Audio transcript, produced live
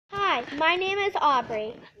guys, my name is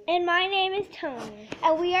Aubrey. And my name is Tony.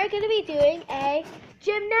 And we are going to be doing a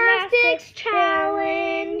gymnastics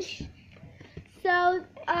challenge. So,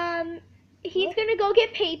 he's going to go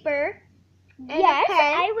get paper. And Yes, a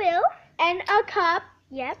pen, I will. And a cup.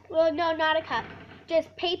 Yep. Well, no, not a cup.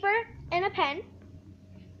 Just paper and a pen.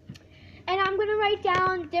 And I'm going to write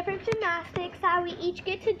down different gymnastics that we each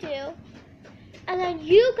get to do. And then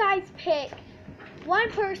you guys pick one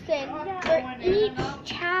person for each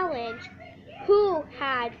challenge who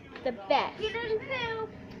had the best.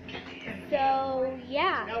 So,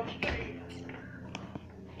 yeah.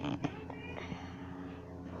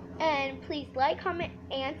 And please like, comment,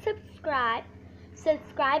 and subscribe.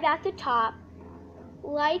 Subscribe at the top.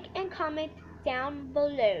 Like and comment down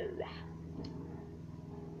below.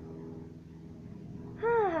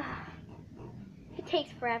 It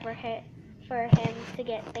takes forever for him to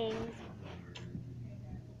get things.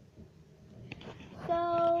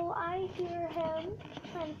 So I hear him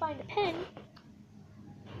trying to find a pen.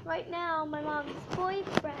 Right now, my mom's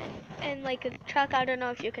boyfriend and like a truck. I don't know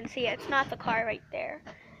if you can see it. It's not the car right there.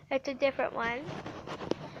 It's a different one.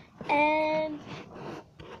 And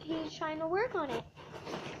he's trying to work on it.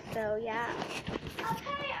 So yeah.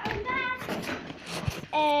 Okay, I'm back.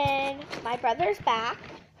 And my brother's back.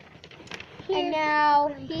 And now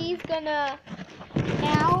he's gonna,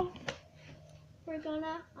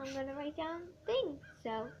 I'm gonna write down things.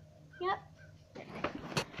 So, yep.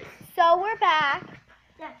 So we're back.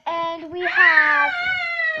 And we have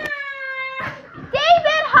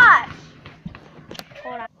David Hush.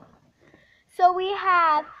 Hold on. So we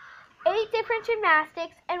have 8 different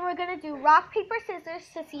gymnastics, and we're gonna do rock, paper, scissors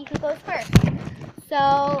to see who goes first. So,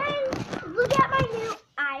 And look at my new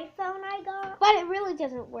iPhone I got. but it really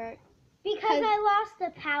doesn't work. Because I lost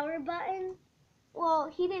the power button. Well,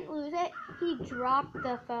 he didn't lose it. He dropped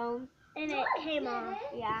the phone. And it came off.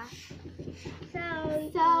 Yeah.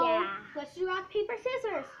 So Yeah. Let's do rock, paper,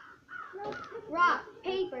 scissors. Rock,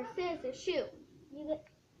 paper, scissors, shoot. You get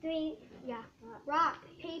 3. Yeah. Rock,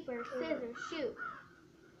 paper, scissors, shoot.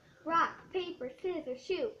 Rock, paper, scissors,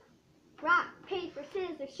 shoot. Rock, paper,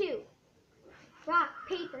 scissors, shoot. Rock,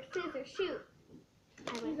 paper, scissors, shoot.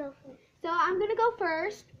 I win. So I'm going to go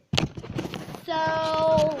first.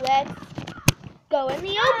 So let's go in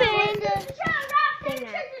the open.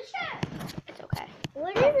 It's okay.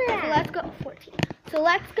 What is So that? let's go. 14. So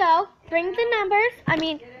let's go. Bring the numbers.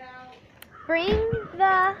 Bring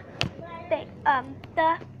the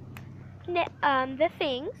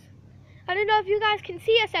things. I don't know if you guys can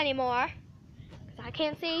see us anymore, 'cause I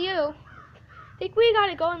can't see you. I think we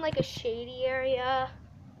gotta go in like a shady area,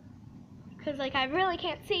 'cause like I really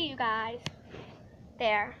can't see you guys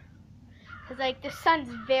there, 'cause like the sun's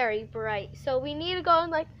very bright. So we need to go in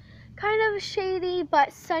like kind of a shady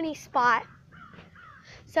but sunny spot.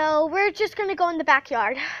 So we're just gonna go in the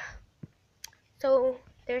backyard. So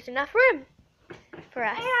there's enough room for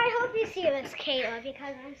us. And I hope you see this, Kayla,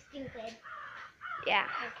 because I'm stupid. Yeah.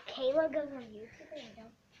 If Kayla goes on YouTube, I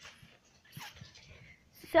don't.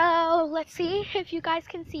 So let's see if you guys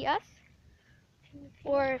can see us,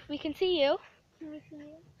 or if we can see you. Can we see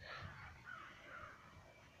you?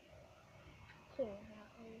 Here,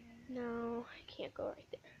 No, I can't go right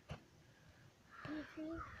there. can you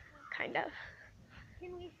see? Kind of.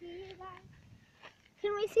 Can we see you guys?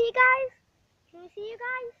 Can we see you guys? Can we see you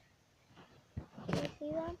guys? Can we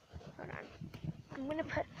see them? Hold on. I'm gonna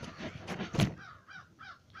put.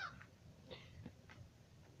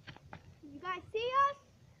 You guys see us?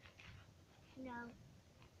 No.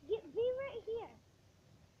 Be right here.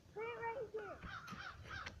 Put it right here.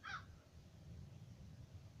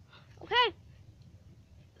 Okay.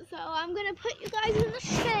 So I'm gonna put you guys in the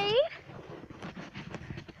shade.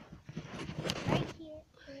 Right here.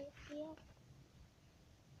 Can you see us?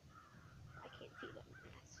 I can't see them.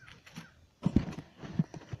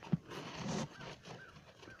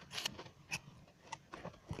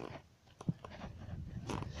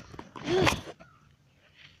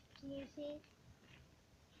 Can you see?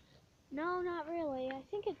 No, not really. I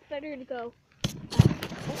think it's better to go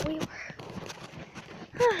back where we were.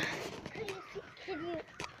 Can you?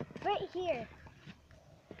 Right here.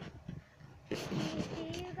 Can you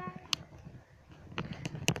see you guys?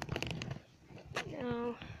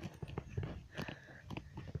 No.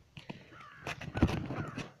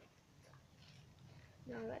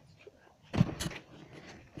 No, that's too high.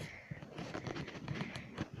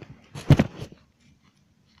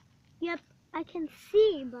 Yep, I can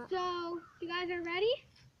see, but. So, you guys are ready?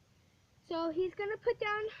 So, he's going to put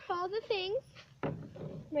down all the things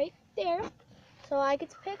right there. So, I get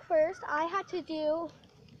to pick first. I had to do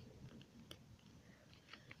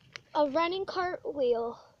a running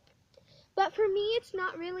cartwheel. But for me, it's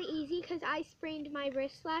not really easy because I sprained my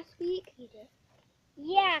wrist last week. You did?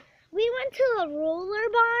 Yeah, we went to a roller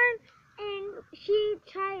barn, and she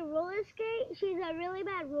tried to roller skate. She's a really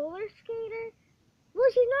bad roller skater. Well,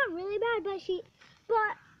 she's not really bad,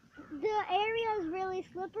 but the area is really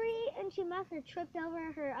slippery, and she must have tripped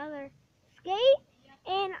over her other skate,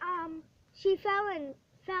 and she fell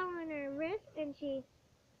on her wrist, and she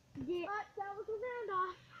did. That was a round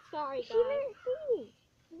off. Sorry, guys. She didn't see.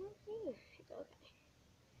 She didn't see. It's okay.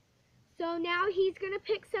 So now he's gonna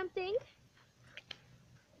pick something.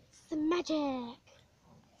 Some magic.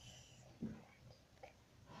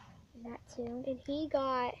 That too. And he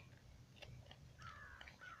got.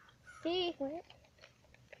 See? What?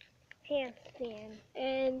 Handstand.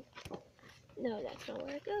 And no, that's not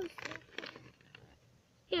where it goes.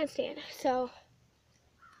 Handstand. So.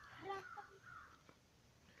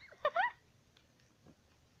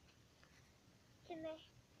 Can they?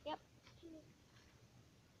 Yep.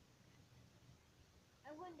 I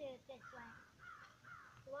wouldn't do it this way.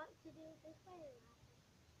 You want to do it this way or not?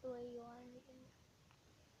 The way you want to do it.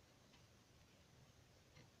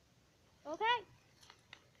 Okay.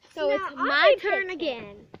 So Now it's my turn pick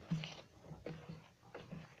again.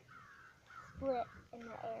 Split in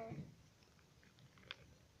the air.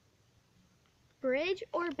 Bridge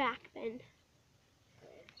or back bend?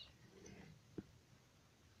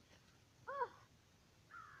 Oh,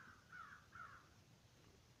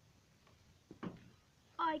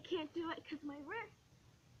 I can't do it because my wrist.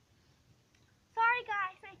 Sorry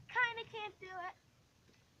guys, I kind of can't do it.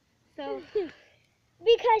 So,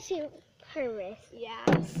 because her wrist. yeah.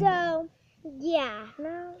 So, yeah,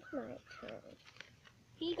 now it's my turn.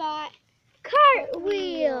 He got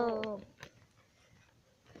Cartwheel.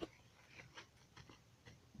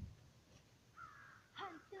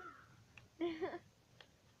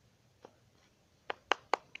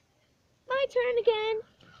 my turn again.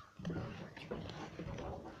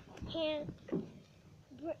 Hand,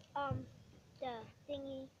 the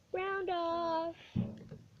thingy. Round off.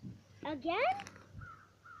 Again?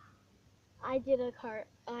 I did a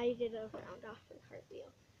round off and cartwheel.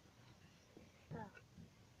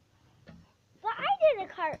 But I did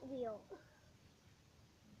a cartwheel.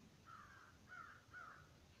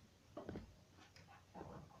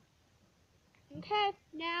 Okay,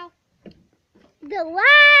 now The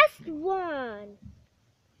last one.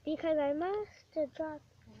 Because I must have dropped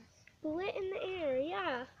this. split in the air,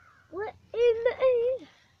 yeah. What in the air?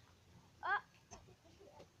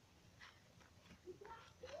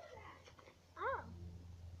 Oh.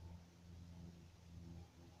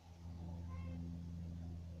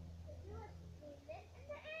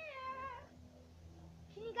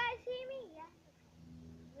 Can you guys see me?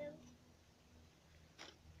 Yeah.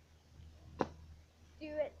 Do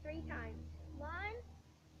it 3 times. 1,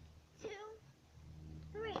 2,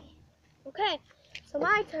 3. Okay, so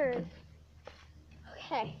my turn.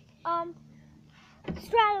 Okay,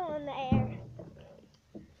 Straddle in the air.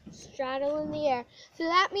 straddle in the air. So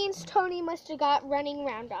that means Tony must have got running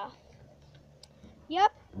round off.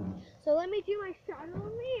 Yep. So let me do my straddle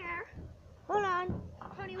in the air. Hold on.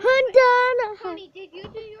 Tony, I'm done. Tony, did you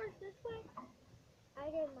do yours this way? I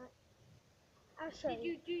did my. I'll show Did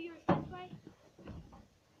you. you do yours this way?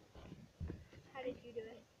 How did you do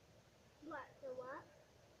it? What? The what?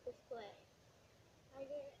 The split. I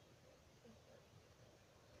did.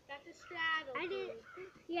 That's a straddle. I did. Tony.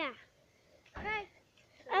 Yeah. Okay.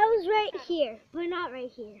 So I was let's right straddle. here, but not right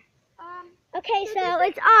here. Okay, So so this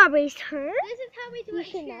it's Aubrey's turn. This is how we do You it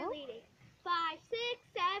in should know. cheerleading. 5, 6,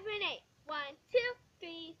 7, 8. 1, 2,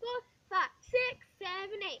 3, 4, 5, 6,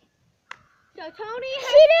 7, 8. So Tony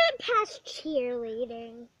She didn't pass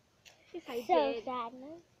cheerleading. Yes, I So did. sad.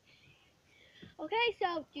 Okay,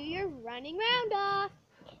 so do your running round off.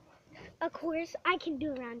 Of course, I can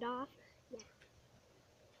do round off. Yeah.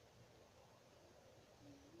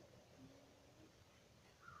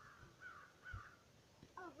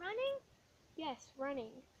 Oh, running? Yes,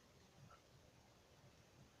 running.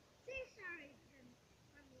 Say sorry.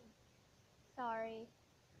 Sorry.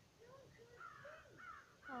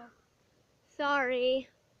 Oh. Sorry.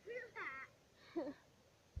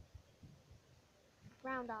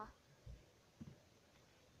 Round off.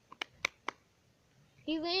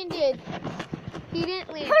 He landed. He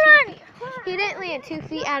didn't land. Hold on. He didn't land 2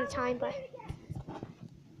 feet at a time, but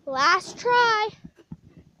last try.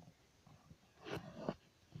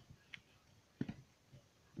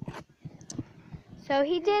 So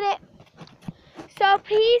he did it. So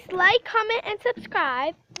please like, comment, and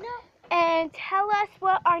subscribe. No. And tell us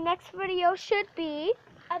what our next video should be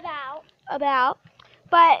About.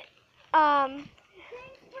 But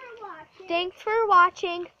Thanks for watching. thanks for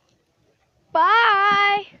watching.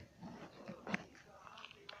 Bye.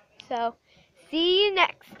 So, see you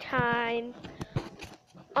next time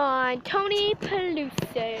on Tony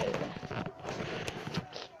Peluso.